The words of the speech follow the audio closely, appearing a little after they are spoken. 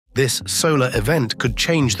This solar event could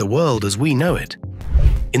change the world as we know it.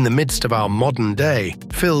 In the midst of our modern day,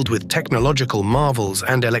 filled with technological marvels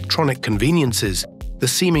and electronic conveniences, the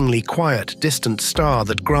seemingly quiet, distant star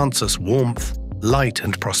that grants us warmth, light,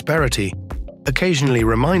 and prosperity occasionally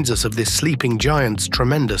reminds us of this sleeping giant's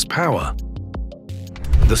tremendous power.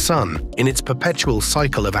 The Sun, in its perpetual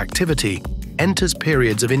cycle of activity, enters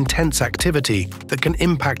periods of intense activity that can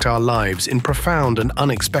impact our lives in profound and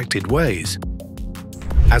unexpected ways.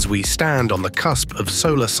 As we stand on the cusp of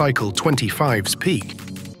solar cycle 25's peak,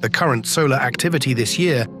 the current solar activity this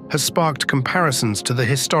year has sparked comparisons to the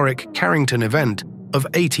historic Carrington Event of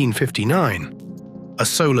 1859, a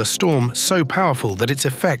solar storm so powerful that its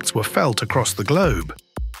effects were felt across the globe.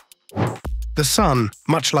 The Sun,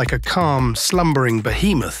 much like a calm, slumbering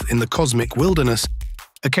behemoth in the cosmic wilderness,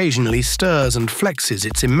 occasionally stirs and flexes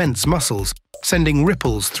its immense muscles, sending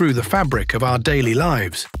ripples through the fabric of our daily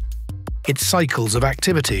lives. Its cycles of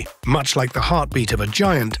activity, much like the heartbeat of a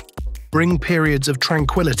giant, bring periods of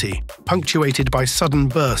tranquility, punctuated by sudden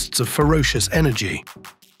bursts of ferocious energy.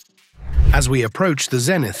 As we approach the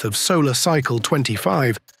zenith of solar cycle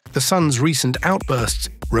 25, the Sun's recent outbursts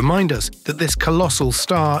remind us that this colossal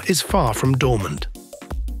star is far from dormant.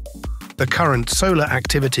 The current solar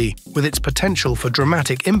activity, with its potential for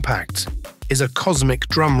dramatic impacts, is a cosmic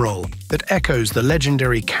drumroll that echoes the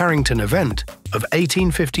legendary Carrington Event of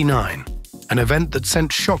 1859, an event that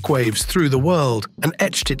sent shockwaves through the world and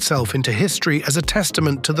etched itself into history as a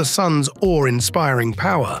testament to the Sun's awe-inspiring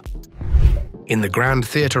power. In the grand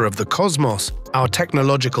theatre of the cosmos, our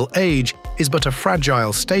technological age is but a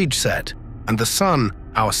fragile stage set, and the Sun,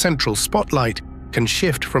 our central spotlight, can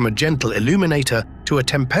shift from a gentle illuminator to a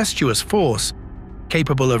tempestuous force,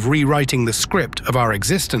 capable of rewriting the script of our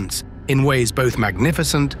existence in ways both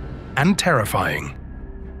magnificent and terrifying.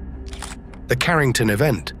 The Carrington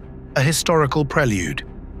Event, a historical prelude.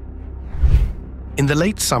 In the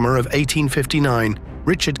late summer of 1859,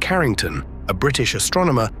 Richard Carrington, a British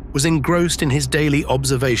astronomer, was engrossed in his daily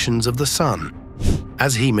observations of the Sun.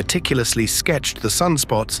 As he meticulously sketched the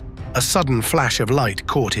sunspots, a sudden flash of light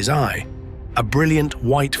caught his eye, a brilliant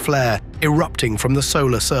white flare erupting from the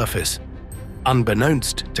solar surface.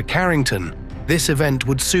 Unbeknownst to Carrington, this event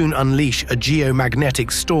would soon unleash a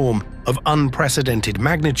geomagnetic storm of unprecedented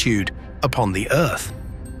magnitude upon the Earth.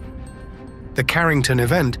 The Carrington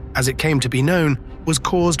Event, as it came to be known, was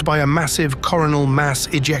caused by a massive coronal mass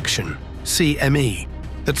ejection, CME,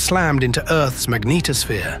 that slammed into Earth's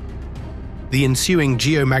magnetosphere. The ensuing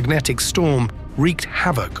geomagnetic storm wreaked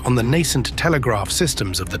havoc on the nascent telegraph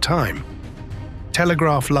systems of the time.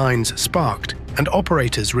 Telegraph lines sparked, and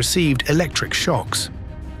operators received electric shocks.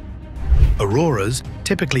 Auroras,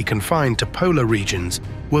 typically confined to polar regions,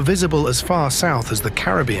 were visible as far south as the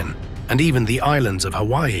Caribbean and even the islands of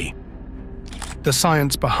Hawaii. The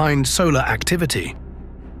science behind solar activity.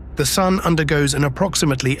 The Sun undergoes an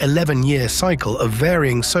approximately 11-year cycle of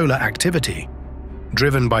varying solar activity,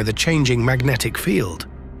 driven by the changing magnetic field.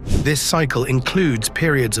 This cycle includes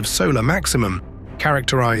periods of solar maximum,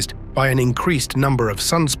 characterized by an increased number of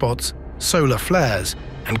sunspots, solar flares,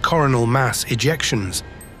 and coronal mass ejections,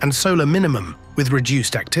 and solar minimum with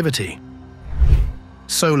reduced activity.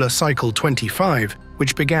 Solar cycle 25,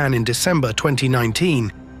 which began in December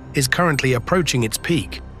 2019, is currently approaching its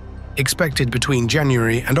peak, expected between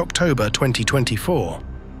January and October 2024.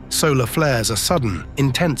 Solar flares are sudden,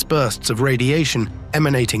 intense bursts of radiation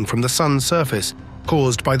emanating from the Sun's surface,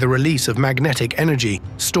 caused by the release of magnetic energy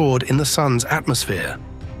stored in the Sun's atmosphere.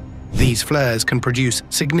 These flares can produce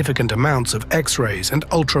significant amounts of X-rays and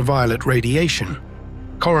ultraviolet radiation.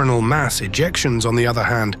 Coronal mass ejections, on the other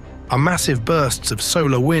hand, are massive bursts of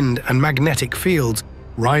solar wind and magnetic fields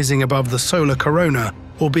rising above the solar corona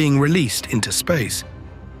or being released into space.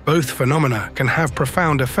 Both phenomena can have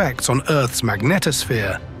profound effects on Earth's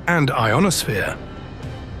magnetosphere and ionosphere.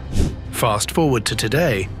 Fast forward to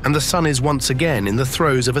today, and the Sun is once again in the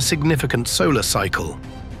throes of a significant solar cycle.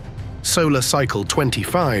 Solar cycle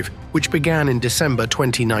 25, which began in December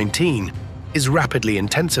 2019, is rapidly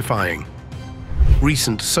intensifying.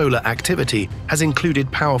 Recent solar activity has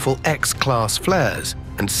included powerful X-class flares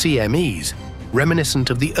and CMEs, reminiscent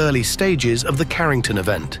of the early stages of the Carrington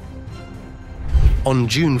Event. On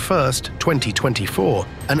June 1, 2024,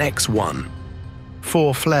 an X1.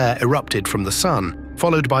 4 flare erupted from the Sun,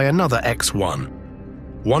 followed by another X1.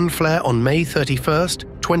 1 flare on May 31,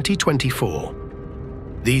 2024.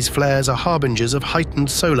 These flares are harbingers of heightened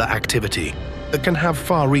solar activity that can have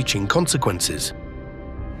far-reaching consequences.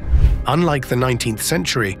 Unlike the 19th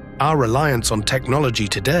century, our reliance on technology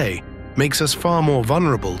today makes us far more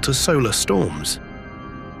vulnerable to solar storms.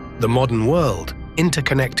 The modern world,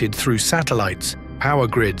 interconnected through satellites, power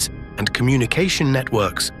grids, and communication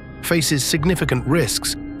networks faces significant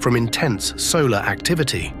risks from intense solar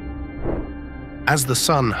activity. As the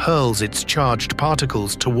sun hurls its charged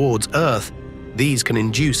particles towards Earth, these can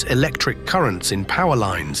induce electric currents in power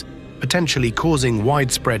lines, potentially causing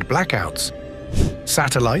widespread blackouts.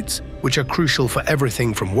 Satellites, which are crucial for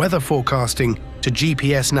everything from weather forecasting to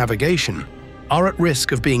GPS navigation, are at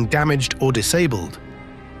risk of being damaged or disabled,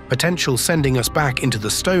 potentially sending us back into the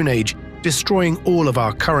Stone Age, destroying all of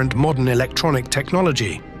our current modern electronic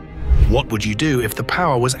technology. What would you do if the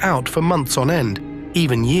power was out for months on end,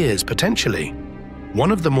 even years potentially?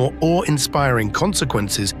 One of the more awe-inspiring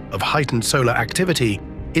consequences of heightened solar activity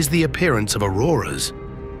is the appearance of auroras.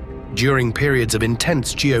 During periods of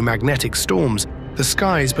intense geomagnetic storms, the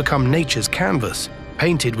skies become nature's canvas,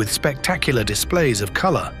 painted with spectacular displays of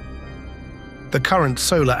color. The current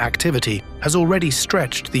solar activity has already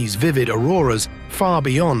stretched these vivid auroras far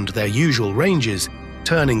beyond their usual ranges,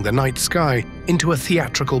 turning the night sky into a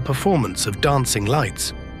theatrical performance of dancing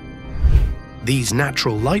lights. These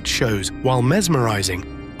natural light shows, while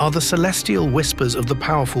mesmerizing, are the celestial whispers of the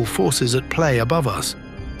powerful forces at play above us,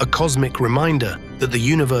 a cosmic reminder that the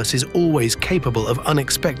universe is always capable of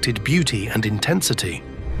unexpected beauty and intensity.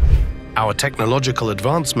 Our technological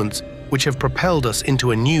advancements, which have propelled us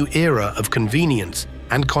into a new era of convenience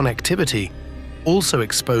and connectivity, also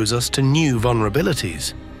expose us to new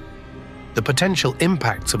vulnerabilities. The potential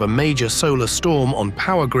impacts of a major solar storm on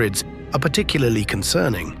power grids are particularly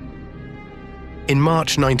concerning. In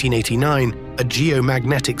March 1989, a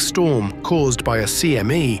geomagnetic storm caused by a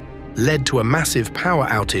CME led to a massive power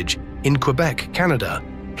outage in Quebec, Canada,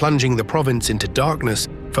 plunging the province into darkness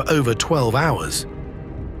for over 12 hours.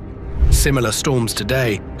 Similar storms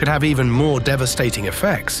today could have even more devastating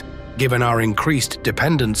effects, given our increased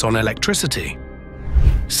dependence on electricity.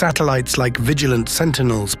 Satellites like vigilant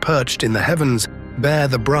sentinels perched in the heavens bear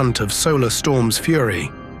the brunt of solar storms' fury.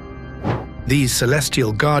 These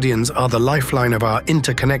celestial guardians are the lifeline of our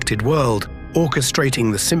interconnected world,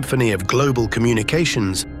 orchestrating the symphony of global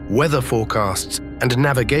communications, weather forecasts, and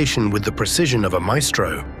navigation with the precision of a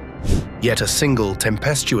maestro. Yet a single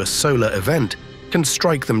tempestuous solar event can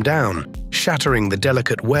strike them down, shattering the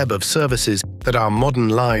delicate web of services that our modern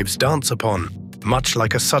lives dance upon, much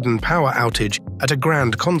like a sudden power outage at a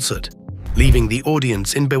grand concert, leaving the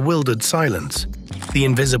audience in bewildered silence. The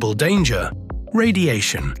invisible danger: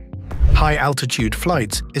 radiation. High-altitude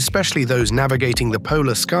flights, especially those navigating the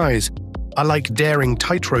polar skies, are like daring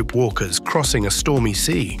tightrope walkers crossing a stormy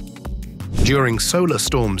sea. During solar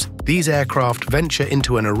storms, these aircraft venture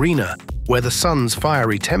into an arena where the sun's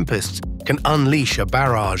fiery tempests can unleash a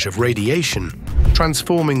barrage of radiation,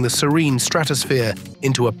 transforming the serene stratosphere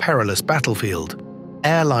into a perilous battlefield.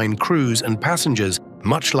 Airline crews and passengers,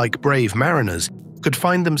 much like brave mariners, could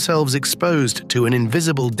find themselves exposed to an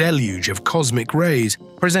invisible deluge of cosmic rays,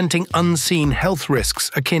 presenting unseen health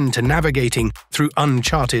risks akin to navigating through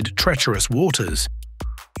uncharted, treacherous waters.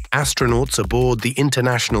 Astronauts aboard the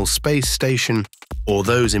International Space Station, or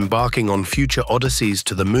those embarking on future odysseys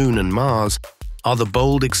to the Moon and Mars, are the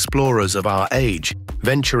bold explorers of our age,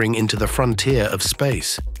 venturing into the frontier of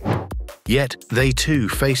space. Yet they too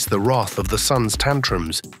face the wrath of the sun's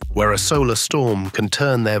tantrums, where a solar storm can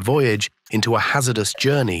turn their voyage into a hazardous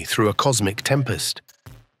journey through a cosmic tempest.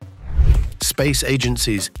 Space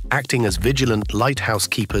agencies, acting as vigilant lighthouse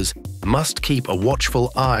keepers, must keep a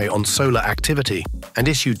watchful eye on solar activity and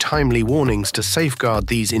issue timely warnings to safeguard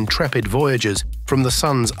these intrepid voyagers from the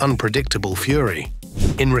sun's unpredictable fury.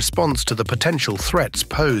 In response to the potential threats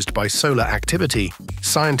posed by solar activity,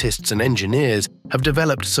 scientists and engineers have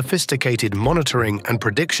developed sophisticated monitoring and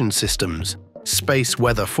prediction systems, space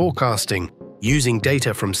weather forecasting, using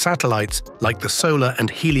data from satellites like the Solar and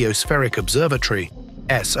Heliospheric Observatory,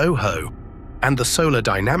 SOHO, and the Solar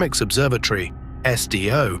Dynamics Observatory,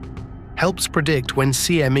 SDO, helps predict when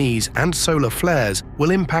CMEs and solar flares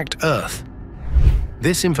will impact Earth.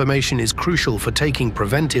 This information is crucial for taking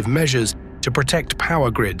preventive measures to protect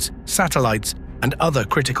power grids, satellites, and other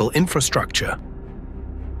critical infrastructure.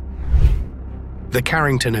 The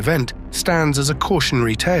Carrington Event stands as a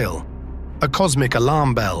cautionary tale, a cosmic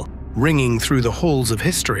alarm bell ringing through the halls of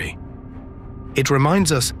history. It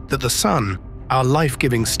reminds us that the sun, our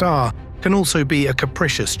life-giving star, can also be a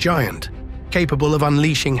capricious giant, capable of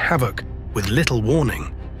unleashing havoc with little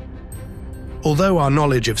warning. Although our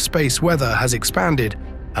knowledge of space weather has expanded,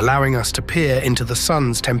 allowing us to peer into the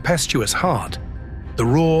sun's tempestuous heart, the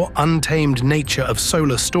raw, untamed nature of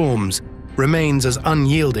solar storms remains as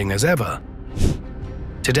unyielding as ever.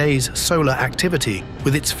 Today's solar activity,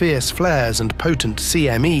 with its fierce flares and potent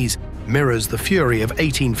CMEs, mirrors the fury of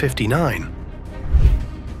 1859.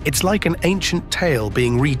 It's like an ancient tale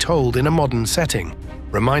being retold in a modern setting,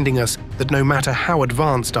 reminding us that no matter how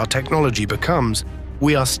advanced our technology becomes,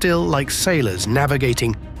 we are still like sailors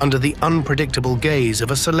navigating under the unpredictable gaze of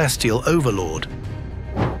a celestial overlord.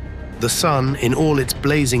 The sun, in all its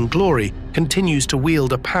blazing glory, continues to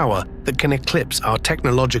wield a power that can eclipse our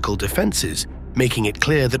technological defenses, making it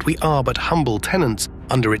clear that we are but humble tenants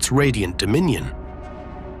under its radiant dominion.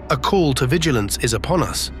 A call to vigilance is upon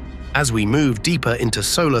us. As we move deeper into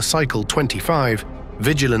solar cycle 25,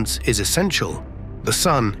 vigilance is essential. The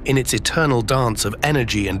sun, in its eternal dance of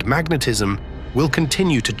energy and magnetism, will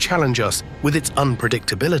continue to challenge us with its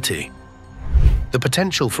unpredictability. The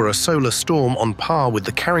potential for a solar storm on par with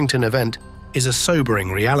the Carrington Event is a sobering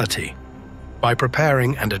reality. By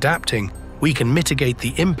preparing and adapting, we can mitigate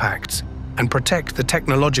the impacts and protect the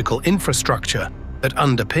technological infrastructure that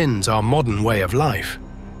underpins our modern way of life.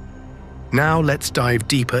 Now let's dive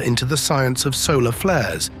deeper into the science of solar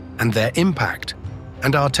flares and their impact,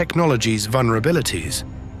 and our technology's vulnerabilities.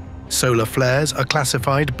 Solar flares are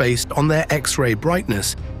classified based on their X-ray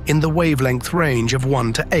brightness in the wavelength range of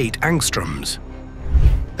 1 to 8 angstroms.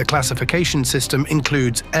 The classification system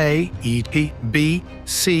includes A, E, B,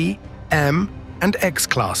 C, M, and X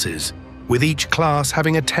classes, with each class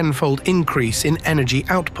having a tenfold increase in energy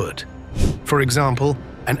output. For example,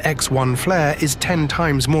 an X1 flare is 10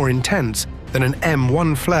 times more intense than an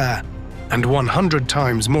M1 flare and 100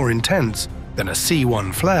 times more intense than a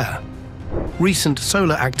C1 flare. Recent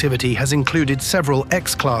solar activity has included several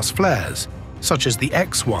X-class flares, such as the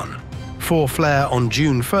X1, 4 flare on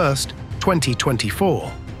June 1,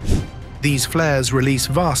 2024. These flares release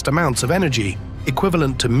vast amounts of energy,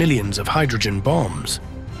 equivalent to millions of hydrogen bombs.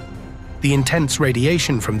 The intense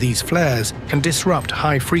radiation from these flares can disrupt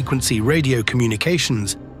high-frequency radio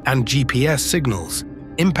communications and GPS signals,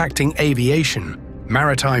 impacting aviation,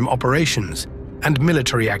 maritime operations, and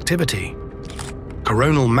military activity.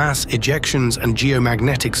 Coronal mass ejections and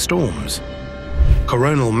geomagnetic storms.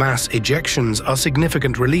 Coronal mass ejections are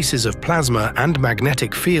significant releases of plasma and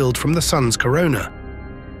magnetic field from the Sun's corona.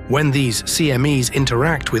 When these CMEs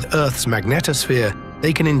interact with Earth's magnetosphere,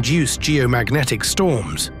 they can induce geomagnetic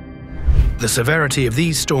storms. The severity of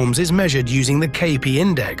these storms is measured using the KP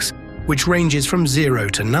index, which ranges from 0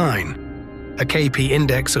 to 9. A KP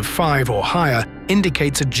index of 5 or higher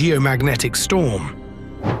indicates a geomagnetic storm.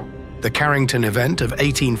 The Carrington Event of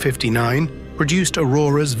 1859 produced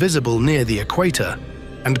auroras visible near the equator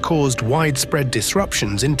and caused widespread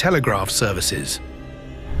disruptions in telegraph services.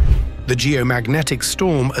 The geomagnetic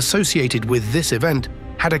storm associated with this event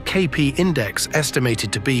had a KP index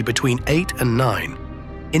estimated to be between 8 and 9,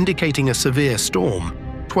 indicating a severe storm,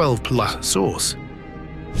 12+ source.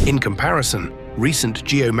 In comparison, recent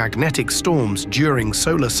geomagnetic storms during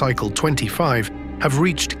solar cycle 25 have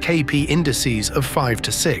reached KP indices of 5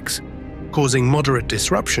 to 6, causing moderate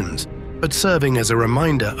disruptions, but serving as a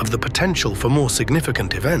reminder of the potential for more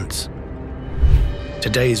significant events.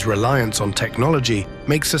 Today's reliance on technology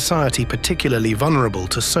makes society particularly vulnerable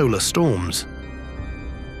to solar storms.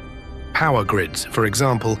 Power grids, for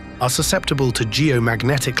example, are susceptible to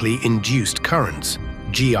geomagnetically induced currents,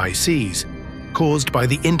 GICs, caused by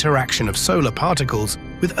the interaction of solar particles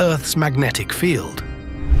with Earth's magnetic field.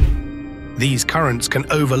 These currents can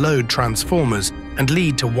overload transformers and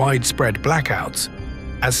lead to widespread blackouts,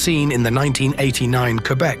 as seen in the 1989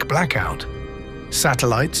 Quebec blackout.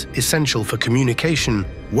 Satellites, essential for communication,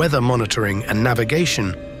 weather monitoring, and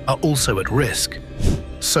navigation, are also at risk.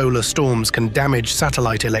 Solar storms can damage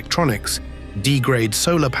satellite electronics, degrade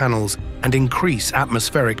solar panels, and increase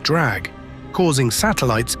atmospheric drag, causing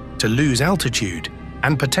satellites to lose altitude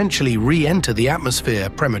and potentially re-enter the atmosphere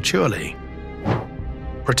prematurely.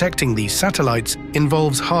 Protecting these satellites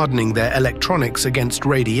involves hardening their electronics against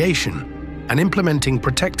radiation and implementing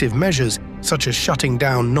protective measures such as shutting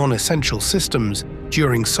down non-essential systems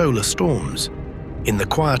during solar storms. In the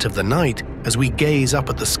quiet of the night, as we gaze up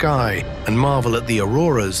at the sky and marvel at the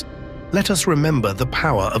auroras, let us remember the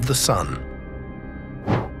power of the sun.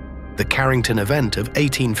 The Carrington Event of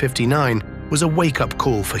 1859 was a wake-up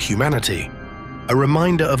call for humanity, a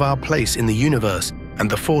reminder of our place in the universe and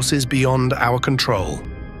the forces beyond our control.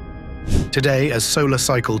 Today, as solar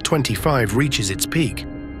cycle 25 reaches its peak,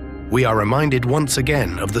 we are reminded once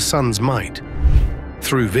again of the sun's might.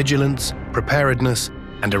 Through vigilance, preparedness,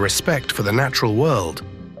 and a respect for the natural world,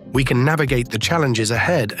 we can navigate the challenges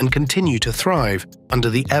ahead and continue to thrive under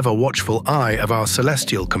the ever-watchful eye of our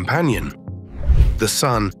celestial companion. The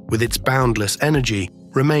sun, with its boundless energy,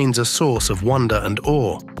 remains a source of wonder and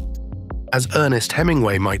awe. As Ernest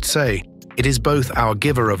Hemingway might say, it is both our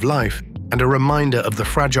giver of life and a reminder of the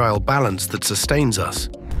fragile balance that sustains us.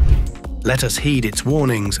 Let us heed its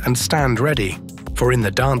warnings and stand ready, for in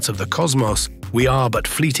the dance of the cosmos, we are but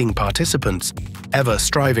fleeting participants, ever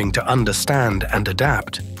striving to understand and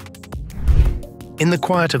adapt. In the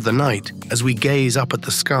quiet of the night, as we gaze up at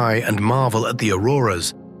the sky and marvel at the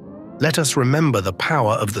auroras, let us remember the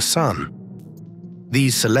power of the sun.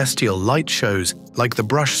 These celestial light shows, like the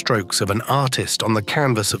brushstrokes of an artist on the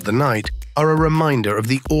canvas of the night, are a reminder of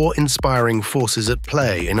the awe-inspiring forces at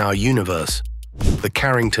play in our universe. The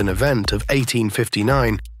Carrington Event of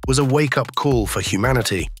 1859 was a wake-up call for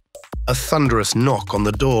humanity, a thunderous knock on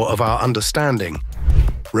the door of our understanding,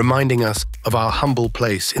 reminding us of our humble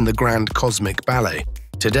place in the grand cosmic ballet.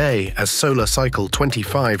 Today, as solar cycle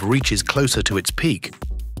 25 reaches closer to its peak,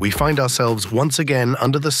 we find ourselves once again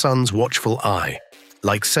under the sun's watchful eye,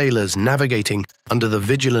 like sailors navigating under the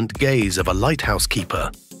vigilant gaze of a lighthouse keeper.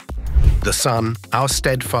 The sun, our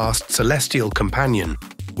steadfast celestial companion,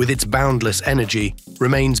 with its boundless energy,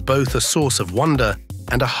 remains both a source of wonder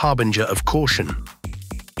and a harbinger of caution.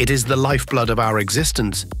 It is the lifeblood of our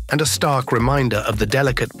existence and a stark reminder of the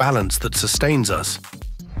delicate balance that sustains us.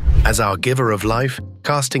 As our giver of life,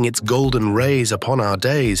 casting its golden rays upon our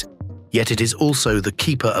days, yet it is also the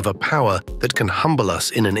keeper of a power that can humble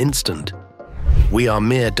us in an instant. We are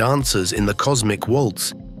mere dancers in the cosmic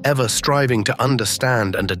waltz, ever striving to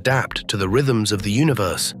understand and adapt to the rhythms of the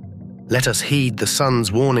universe. Let us heed the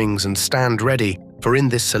sun's warnings and stand ready, for in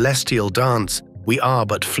this celestial dance, we are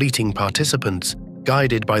but fleeting participants,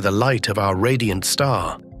 guided by the light of our radiant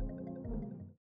star.